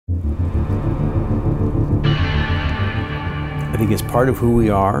think it's part of who we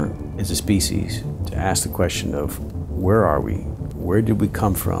are as a species to ask the question of where are we? Where did we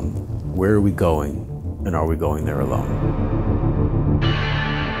come from? Where are we going? And are we going there alone?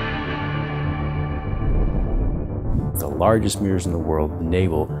 The largest mirrors in the world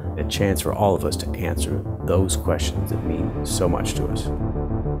enable a chance for all of us to answer those questions that mean so much to us.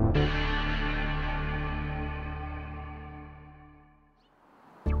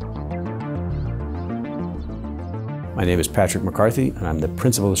 My name is Patrick McCarthy, and I'm the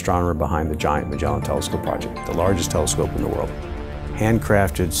principal astronomer behind the Giant Magellan Telescope project, the largest telescope in the world.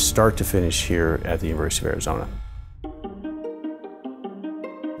 Handcrafted start to finish here at the University of Arizona.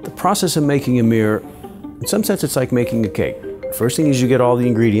 The process of making a mirror, in some sense, it's like making a cake. The first thing is you get all the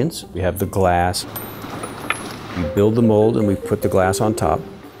ingredients. We have the glass. You build the mold and we put the glass on top.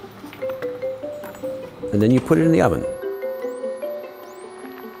 And then you put it in the oven.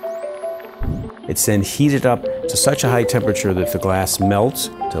 It's then heated up to such a high temperature that the glass melts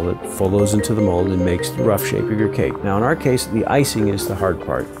until it follows into the mold and makes the rough shape of your cake. Now in our case, the icing is the hard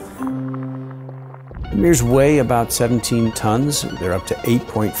part. The mirrors weigh about 17 tons. They're up to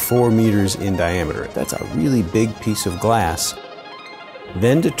 8.4 meters in diameter. That's a really big piece of glass.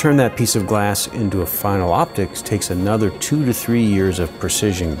 Then to turn that piece of glass into a final optics takes another 2 to 3 years of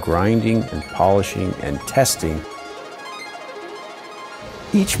precision grinding and polishing and testing.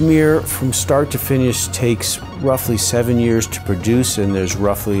 Each mirror from start to finish takes roughly 7 years to produce, and there's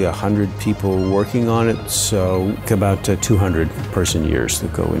roughly 100 people working on it, so about 200 person years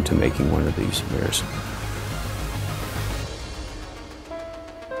that go into making one of these mirrors.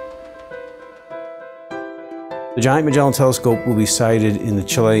 The Giant Magellan Telescope will be sited in the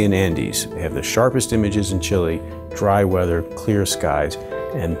Chilean Andes. They have the sharpest images in Chile, dry weather, clear skies,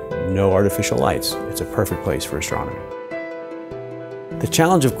 and no artificial lights. It's a perfect place for astronomy. The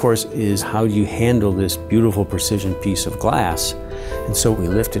challenge, of course, is how do you handle this beautiful precision piece of glass? And so we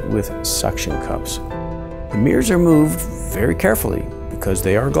lift it with suction cups. The mirrors are moved very carefully because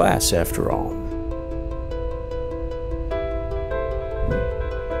they are glass after all.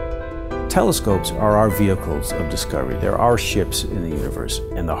 Telescopes are our vehicles of discovery. They're our ships in the universe.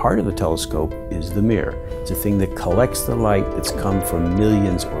 And the heart of the telescope is the mirror. It's a thing that collects the light that's come from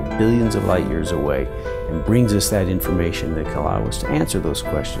millions or billions of light years away and brings us that information that can allow us to answer those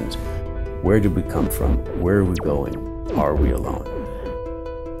questions. Where did we come from? Where are we going? Are we alone?